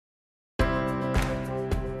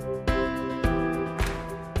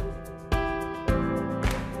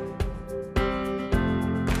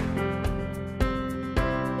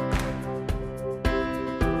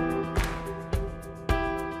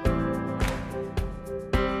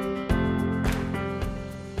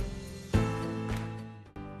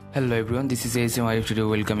Hello everyone, this is ASM Arif today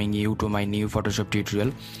welcoming you to my new Photoshop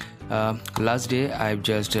tutorial. Last day I've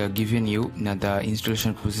just given you the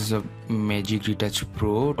installation process of Magic Retouch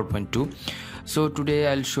Pro 4.2. So today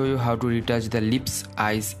I'll show you how to retouch the lips,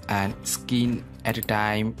 eyes and skin at a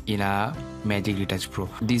time in a Magic Retouch Pro.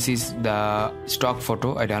 This is the stock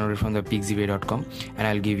photo I downloaded from the pixabay.com, and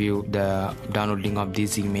I'll give you the downloading of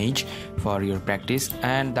this image for your practice,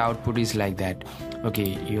 and the output is like that.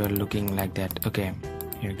 Okay, you are looking like that. Okay,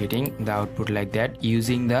 you're getting the output like that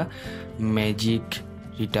using the Magic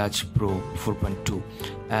Retouch Pro 4.2.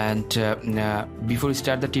 And before we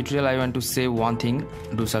start the tutorial, I want to say one thing: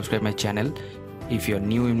 do subscribe my channel if you're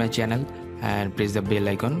new in my channel, and press the bell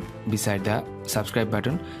icon beside the subscribe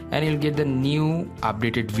button, and you'll get the new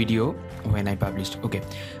updated video when I published. Okay,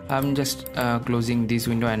 I'm just closing this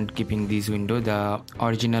window and keeping this window, the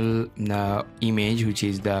original image, which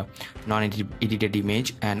is the non-edited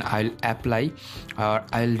image, and I'll apply or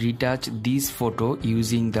I'll retouch this photo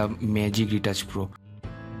using the Magic Retouch Pro.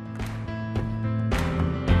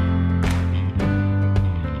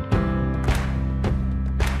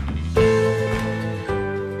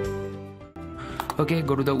 Okay,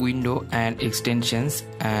 go to the window and extensions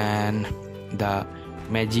and the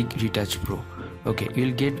Magic Retouch Pro. Okay,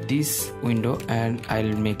 you'll get this window and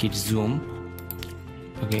I'll make it zoom.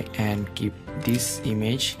 Okay, and keep this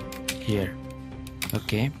image here.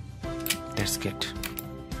 Okay, that's good.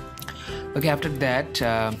 Okay, after that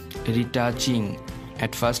retouching.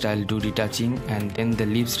 At first I'll do retouching and then the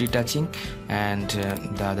lips retouching and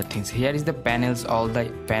the other things. Here is the panels, all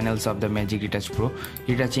the panels of the Magic Retouch Pro.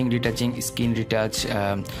 Retouching, skin retouch,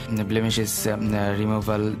 blemishes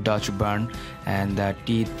removal, dodge burn, and the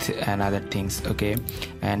teeth and other things. Okay,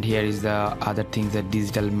 and here is the other things, the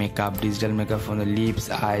digital makeup from the lips,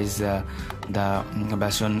 eyes, the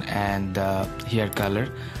bashon and the hair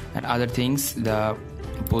color and other things, the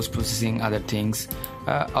post-processing, other things,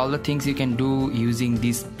 all the things you can do using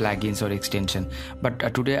these plugins or extension. But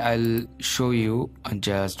today I'll show you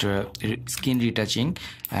just skin retouching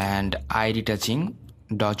and eye retouching,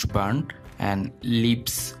 dodge burn and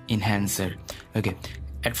lips enhancer. Okay,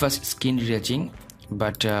 at first skin retouching,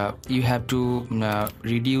 but you have to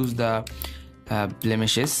reduce the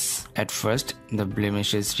blemishes. At first the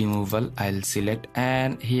blemishes removal I'll select,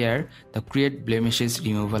 and here the create blemishes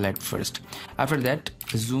removal at first. After that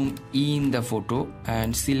zoom in the photo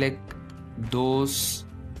and select those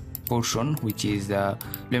portion which is the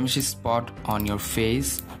blemishes spot on your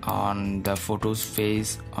face, on the photo's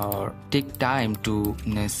face, or take time to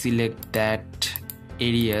select that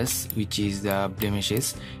areas which is the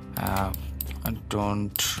blemishes.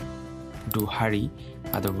 Don't do hurry,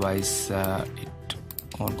 otherwise it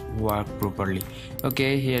won't work properly.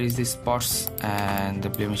 Okay, here is the spots and the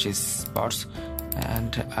blemishes spots,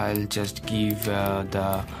 and I'll just give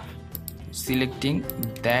the selecting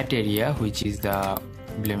that area which is the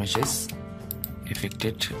blemishes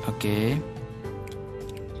affected. Okay,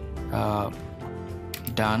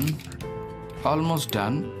 done, almost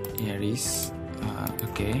done. Here is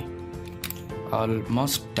okay,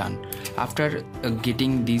 almost done. After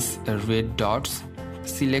getting these red dots,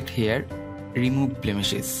 select here remove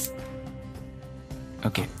blemishes.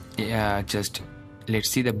 Okay, just let's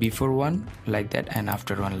see the before one like that and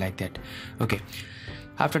after one like that. Okay,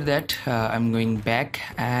 after that I'm going back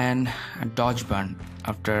and dodge burn.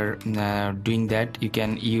 After doing that,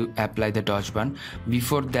 you apply the dodge burn.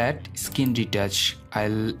 Before that, skin retouch,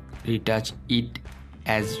 I'll retouch it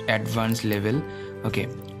as advanced level. Okay,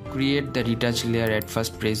 create the retouch layer. At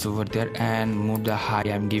first press over there and move the high.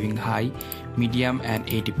 I'm giving high, medium and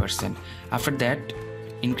 80%. After that,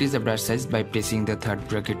 increase the brush size by pressing the third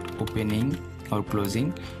bracket opening or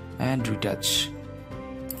closing and retouch,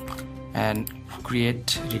 and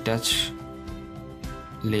create retouch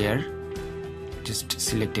layer. Just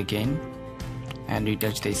select again and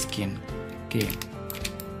retouch the skin.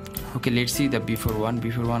 Okay, let's see the before one.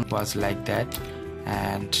 Before one was like that,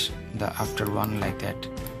 and the after one like that.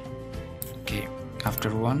 Okay, after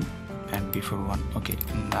one and before one. Okay,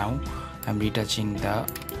 now I'm retouching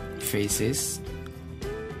the faces.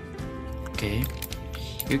 Okay,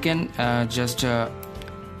 you can just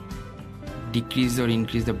decrease or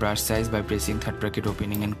increase the brush size by pressing third bracket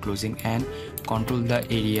opening and closing, and control the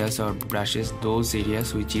areas or brushes, those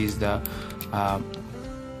areas which is the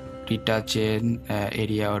retouch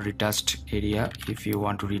area or retouched area, if you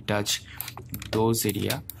want to retouch those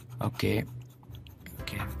area. Okay,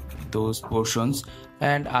 those portions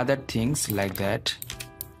and other things like that.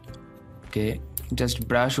 Okay, just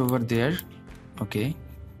brush over there. Okay,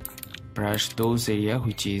 brush those area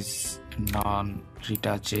which is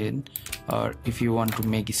non-retouched, or if you want to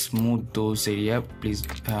make it smooth those area, please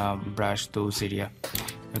brush those area.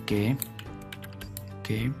 Okay,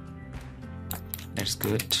 that's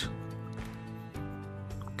good.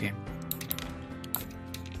 Okay,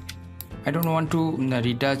 I don't want to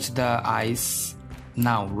retouch the eyes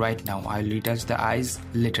now, right now. I'll retouch the eyes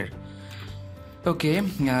later. Okay,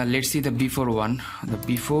 let's see the before one, the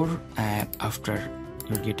before and after.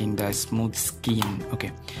 You're getting the smooth skin.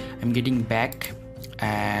 Okay, I'm getting back,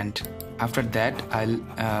 and after that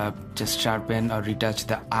I'll just sharpen or retouch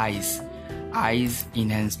the eyes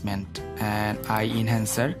enhancement and eye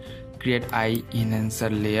enhancer. Create eye enhancer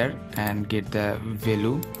layer and get the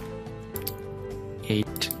value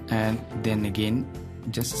 8, and then again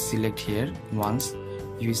just select here once.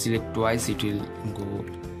 If you select twice it will go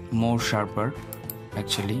more sharper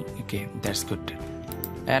actually. Okay, that's good.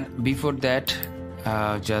 And before that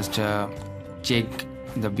just check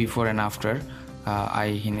the before and after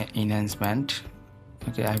eye enhancement.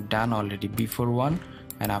 Okay, I've done already before one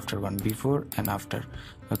and after one, before and after.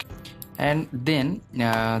 Okay, and then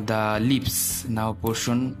the lips, now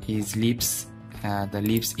portion is lips, the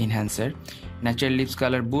lips enhancer, natural lips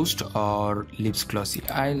color boost or lips glossy.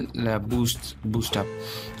 I'll boost up.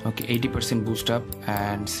 Okay, 80% boost up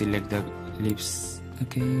and select the lips.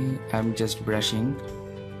 Okay, I'm just brushing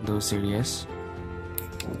those areas.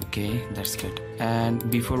 Okay, that's good.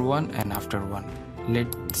 And before one and after one.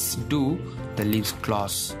 Let's do the lips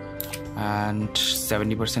gloss and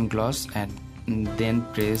 70% gloss, and then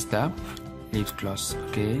press the lips gloss.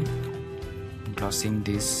 Okay, glossing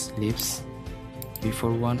these lips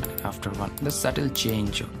before one and after one. The subtle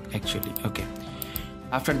change actually. Okay,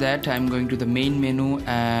 after that I'm going to the main menu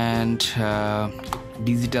and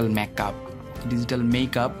digital makeup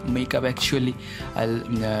actually.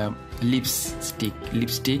 I'll lipstick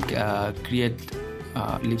create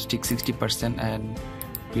lipstick 60% and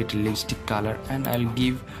create a lipstick color, and I'll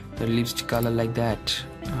give the lipstick color like that,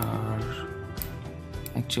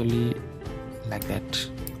 actually like that.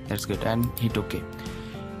 That's good, and hit OK.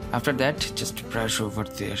 After that just brush over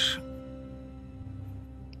there.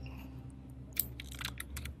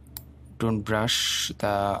 Don't brush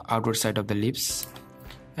the outward side of the lips,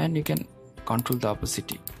 and you can control the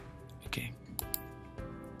opacity. Okay,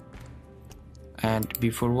 and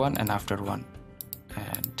before one and after one,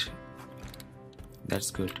 and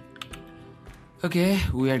that's good. Okay,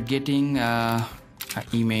 we are getting an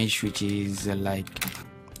image which is like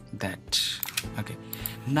that. Okay,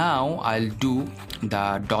 now I'll do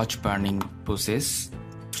the dodge burning process,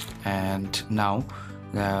 and now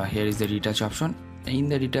here is the retouch option. In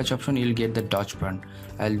the retouch option you'll get the dodge burn.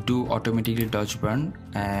 I'll do automatically dodge burn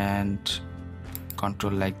and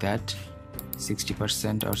control like that,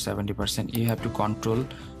 60% or 70%. You have to control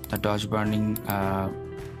the dodge burning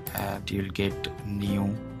and you'll get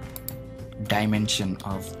new dimension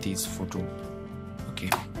of this photo.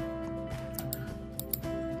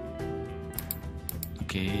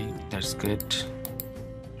 Okay, that's good.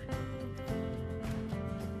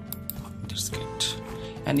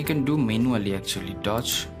 And you can do manually actually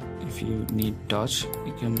dodge. If you need dodge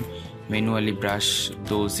you can manually brush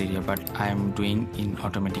those area, but I am doing in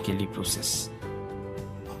automatically process.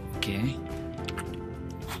 Okay,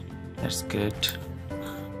 that's good.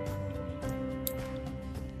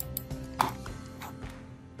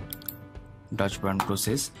 Dodge burn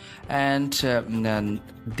process, and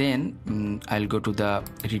then I'll go to the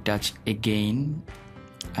retouch again,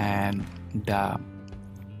 and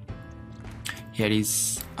here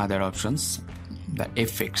is other options, the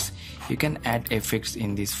effects. You can add effects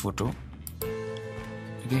in this photo.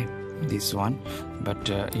 Okay, this one, but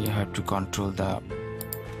you have to control the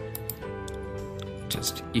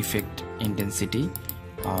just effect intensity,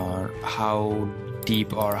 or how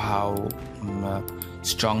deep or how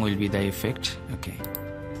strong will be the effect. Okay,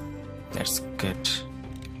 that's good.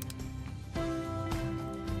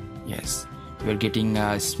 Yes, we're getting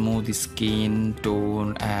a smooth skin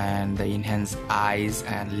tone and the enhanced eyes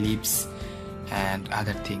and lips and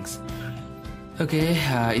other things. Okay,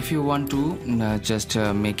 if you want to just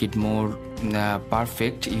make it more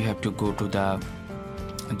perfect, you have to go to the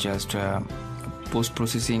just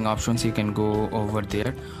post-processing options. You can go over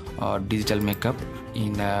there, or digital makeup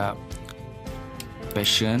in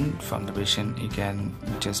Behance. From the Behance you can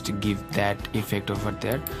just give that effect over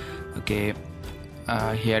there. Okay,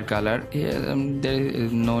 hair color here, there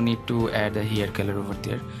is no need to add a hair color over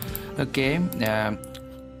there. Okay,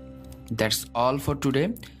 that's all for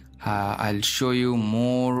today. I'll show you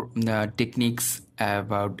more techniques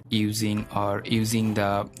about using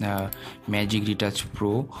the Magic Retouch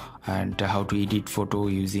Pro, and how to edit photo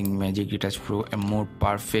using Magic Retouch Pro, and more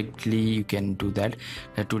perfectly you can do that.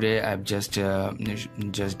 Today I've just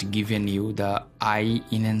given you the eye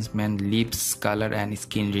enhancement, lips color and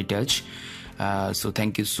skin retouch. So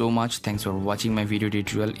thank you so much. Thanks for watching my video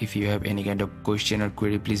tutorial. If you have any kind of question or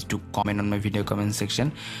query, please do comment on my video comment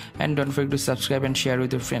section, and don't forget to subscribe and share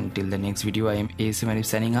with your friend. Till the next video, I am ASM Arif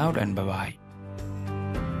signing out, and bye bye.